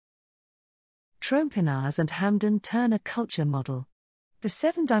Trompenaars and Hampden-Turner culture model. The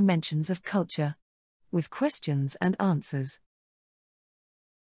 7 dimensions of culture. With questions and answers.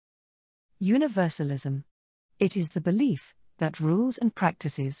 Universalism. It is the belief that rules and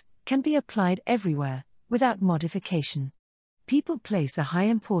practices can be applied everywhere, without modification. People place a high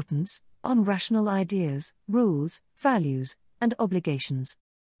importance on rational ideas, rules, values, and obligations.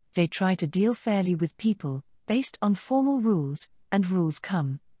 They try to deal fairly with people, based on formal rules, and rules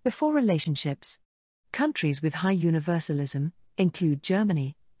come before relationships. Countries with high universalism include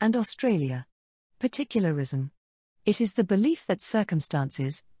Germany and Australia. Particularism. It is the belief that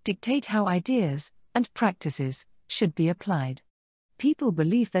circumstances dictate how ideas and practices should be applied. People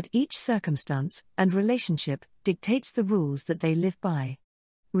believe that each circumstance and relationship dictates the rules that they live by.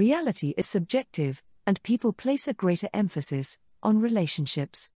 Reality is subjective, and people place a greater emphasis on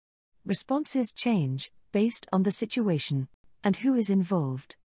relationships. Responses change based on the situation and who is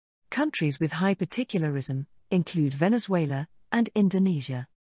involved. Countries with high particularism include Venezuela and Indonesia.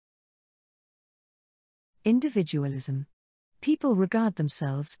 Individualism. People regard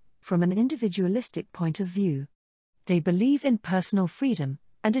themselves from an individualistic point of view. They believe in personal freedom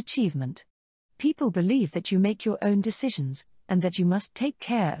and achievement. People believe that you make your own decisions and that you must take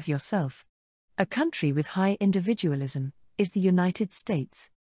care of yourself. A country with high individualism is the United States.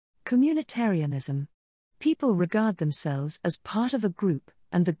 Communitarianism. People regard themselves as part of a group,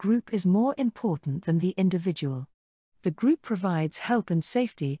 and the group is more important than the individual. The group provides help and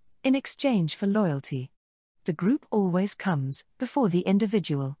safety in exchange for loyalty. The group always comes before the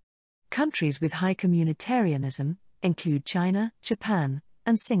individual. Countries with high communitarianism include China, Japan,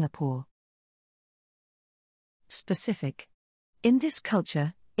 and Singapore. Specific. In this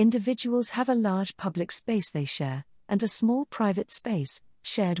culture, individuals have a large public space they share, and a small private space,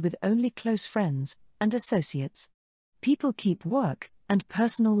 shared with only close friends and associates. People keep work and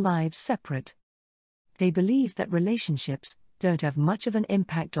personal lives separate. They believe that relationships don't have much of an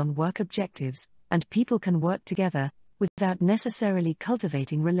impact on work objectives, and people can work together without necessarily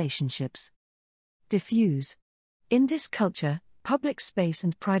cultivating relationships. Diffuse. In this culture, public space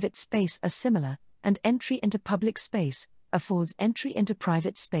and private space are similar, and entry into public space affords entry into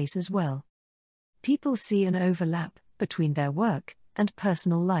private space as well. People see an overlap between their work and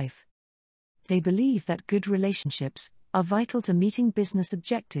personal life. They believe that good relationships are vital to meeting business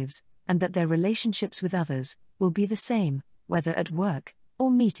objectives, and that their relationships with others will be the same, whether at work or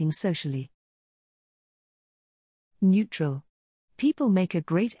meeting socially. Neutral. People make a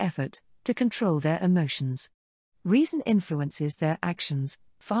great effort to control their emotions. Reason influences their actions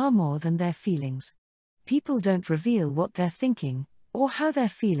far more than their feelings. People don't reveal what they're thinking or how they're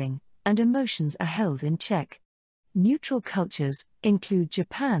feeling, and emotions are held in check. Neutral cultures include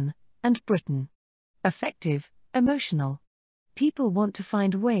Japan and Britain. Affective, emotional. People want to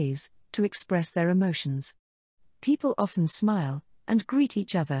find ways to express their emotions. People often smile and greet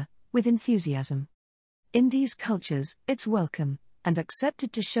each other with enthusiasm. In these cultures, it's welcome and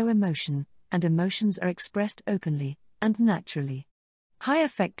accepted to show emotion, and emotions are expressed openly and naturally. High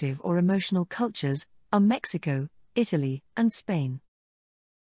affective or emotional cultures are Mexico, Italy, and Spain.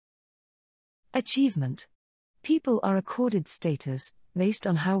 Achievement. People are accorded status based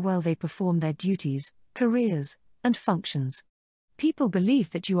on how well they perform their duties, careers, and functions. People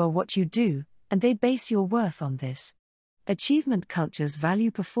believe that you are what you do, and they base your worth on this. Achievement cultures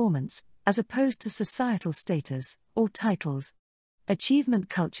value performance as opposed to societal status or titles. Achievement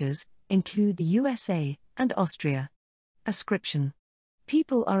cultures include the USA and Austria. Ascription.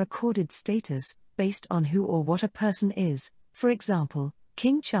 People are accorded status based on who or what a person is. For example,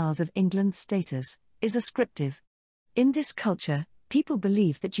 King Charles of England's status is ascriptive. In this culture, people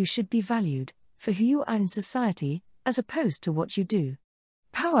believe that you should be valued for who you are in society, as opposed to what you do.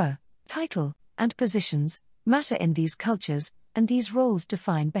 Power, title, and positions matter in these cultures, and these roles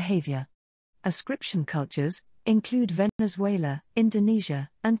define behavior. Ascription cultures include Venezuela, Indonesia,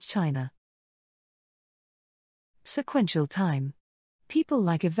 and China. Sequential time. People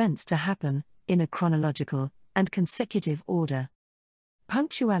like events to happen in a chronological and consecutive order.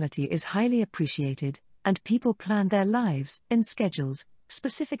 Punctuality is highly appreciated, and people plan their lives in schedules,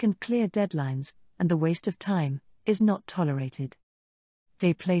 specific and clear deadlines, and the waste of time is not tolerated.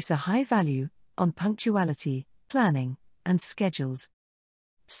 They place a high value on punctuality, planning, and schedules.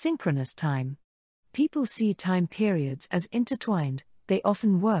 Synchronous time. People see time periods as intertwined. They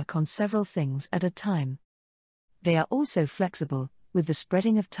often work on several things at a time. They are also flexible with the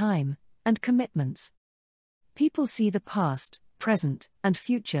spreading of time and commitments. People see the past, present, and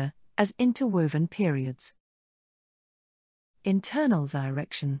future as interwoven periods. Internal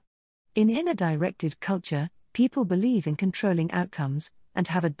direction. In inner-directed culture, people believe in controlling outcomes and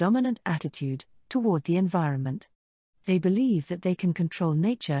have a dominant attitude toward the environment. They believe that they can control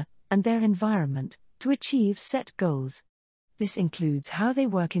nature and their environment to achieve set goals. This includes how they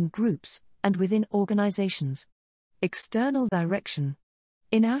work in groups and within organizations. External direction.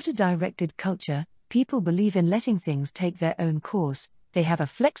 In outer-directed culture, people believe in letting things take their own course. They have a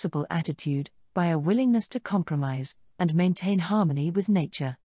flexible attitude, by a willingness to compromise and maintain harmony with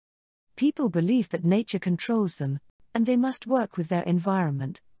nature. People believe that nature controls them, and they must work with their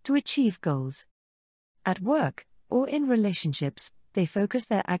environment to achieve goals. At work, or in relationships, they focus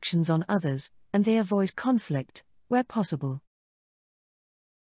their actions on others, and they avoid conflict, where possible.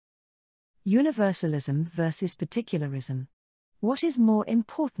 Universalism versus particularism. What is more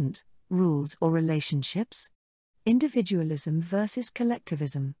important, rules or relationships? Individualism versus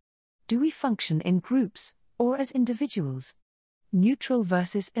collectivism. Do we function in groups, or as individuals? Neutral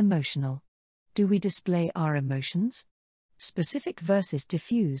versus emotional. Do we display our emotions? Specific versus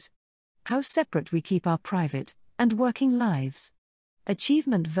diffuse. How separate we keep our private and working lives.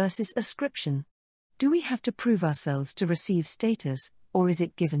 Achievement versus ascription. Do we have to prove ourselves to receive status, or is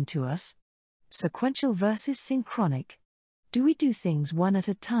it given to us? Sequential versus synchronic. Do we do things one at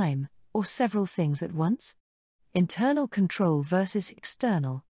a time, or several things at once? Internal control versus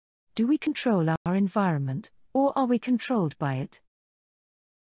external. Do we control our environment, or are we controlled by it?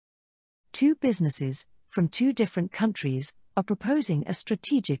 Two businesses, from two different countries, are proposing a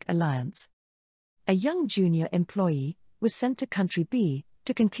strategic alliance. A young junior employee was sent to country B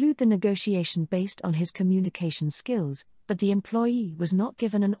to conclude the negotiation based on his communication skills, but the employee was not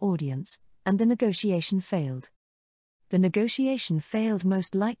given an audience, and the negotiation failed. The negotiation failed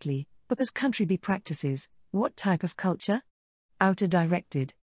most likely because country B practices what type of culture?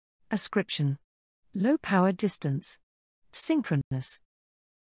 Outer-directed. Ascription. Low power distance. Synchronous.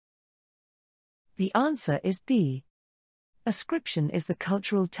 The answer is B. Ascription is the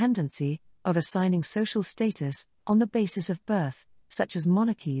cultural tendency of assigning social status on the basis of birth, such as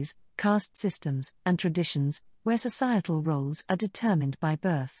monarchies, caste systems, and traditions, where societal roles are determined by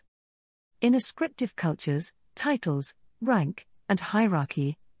birth. In ascriptive cultures, titles, rank, and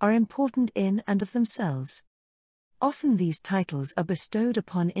hierarchy are important in and of themselves. Often these titles are bestowed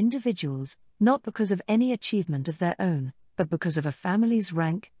upon individuals, not because of any achievement of their own, but because of a family's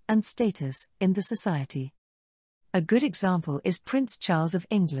rank and status in the society. A good example is Prince Charles of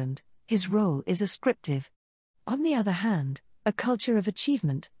England. His role is ascriptive. On the other hand, a culture of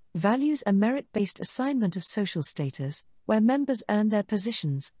achievement values a merit-based assignment of social status, where members earn their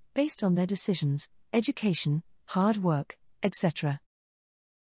positions based on their decisions, education, hard work, etc.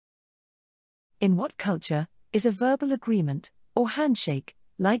 In what culture is a verbal agreement, or handshake,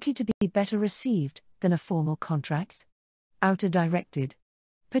 likely to be better received than a formal contract? Outer-directed.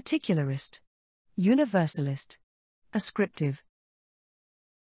 Particularist. Universalist. Ascriptive.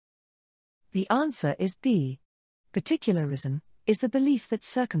 The answer is B. Particularism is the belief that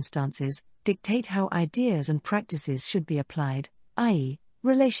circumstances dictate how ideas and practices should be applied, i.e.,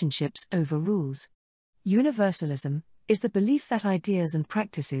 relationships over rules. Universalism is the belief that ideas and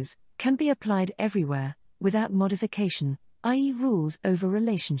practices can be applied everywhere, without modification, i.e., rules over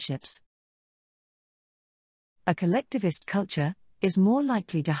relationships. A collectivist culture is more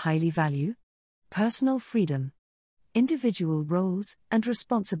likely to highly value personal freedom, individual roles and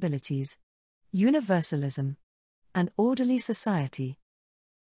responsibilities, universalism, an orderly society.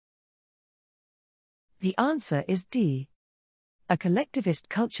 The answer is D. A collectivist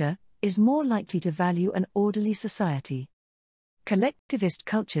culture is more likely to value an orderly society. Collectivist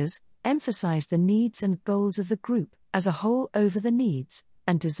cultures emphasize the needs and goals of the group as a whole over the needs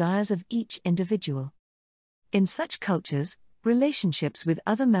and desires of each individual. In such cultures, relationships with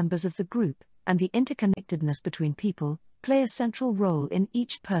other members of the group and the interconnectedness between people play a central role in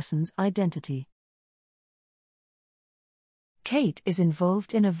each person's identity. Kate is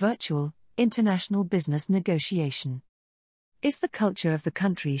involved in a virtual, international business negotiation. If the culture of the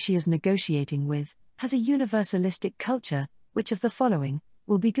country she is negotiating with has a universalistic culture, which of the following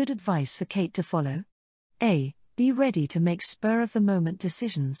will be good advice for Kate to follow? A. Be ready to make spur-of-the-moment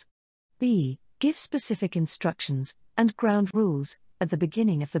decisions. B. Give specific instructions and ground rules at the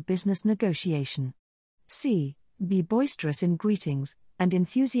beginning of the business negotiation. C. Be boisterous in greetings and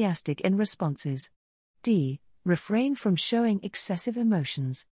enthusiastic in responses. D. Refrain from showing excessive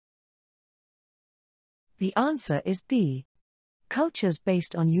emotions. The answer is B. Cultures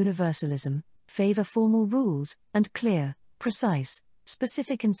based on universalism favor formal rules and clear, precise,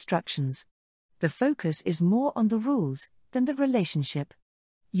 specific instructions. The focus is more on the rules than the relationship.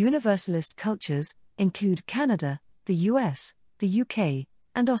 Universalist cultures include Canada, the US, the UK,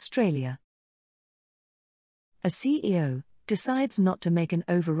 and Australia. A CEO decides not to make an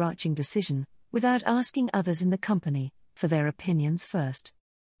overarching decision, without asking others in the company for their opinions first.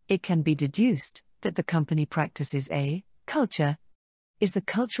 It can be deduced that the company practices a culture is the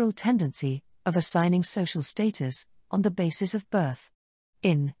cultural tendency of assigning social status on the basis of birth.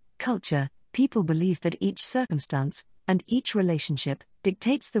 In culture, people believe that each circumstance and each relationship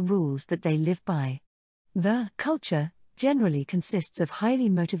dictates the rules that they live by. The culture generally consists of highly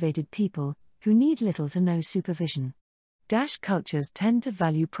motivated people who need little to no supervision. Cultures tend to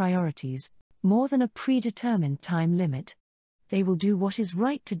value priorities more than a predetermined time limit. They will do what is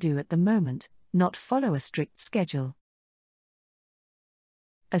right to do at the moment, not follow a strict schedule.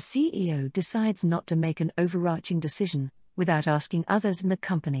 A CEO decides not to make an overarching decision without asking others in the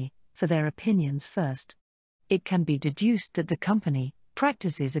company for their opinions first. It can be deduced that the company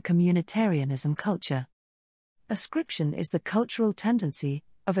practices a communitarianism culture. Ascription is the cultural tendency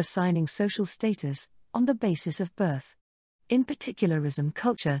of assigning social status on the basis of birth. In particularism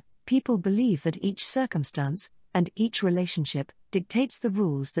culture, people believe that each circumstance and each relationship dictates the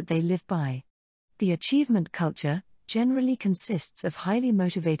rules that they live by. The achievement culture generally consists of highly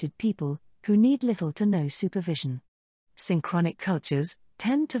motivated people who need little to no supervision. Synchronic cultures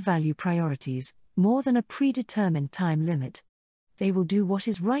tend to value priorities more than a predetermined time limit. They will do what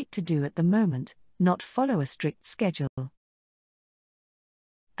is right to do at the moment, not follow a strict schedule.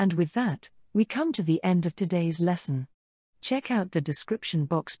 And with that, we come to the end of today's lesson. Check out the description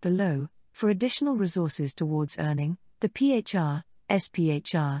box below for additional resources towards earning the PHR,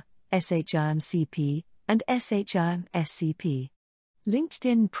 SPHR, SHRM-CP, and SHRM-SCP.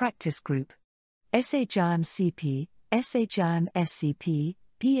 LinkedIn Practice Group. SHRM-CP, SHRM-SCP,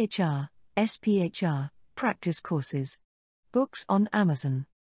 PHR, SPHR, Practice Courses. Books on Amazon.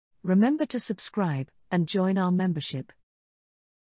 Remember to subscribe and join our membership.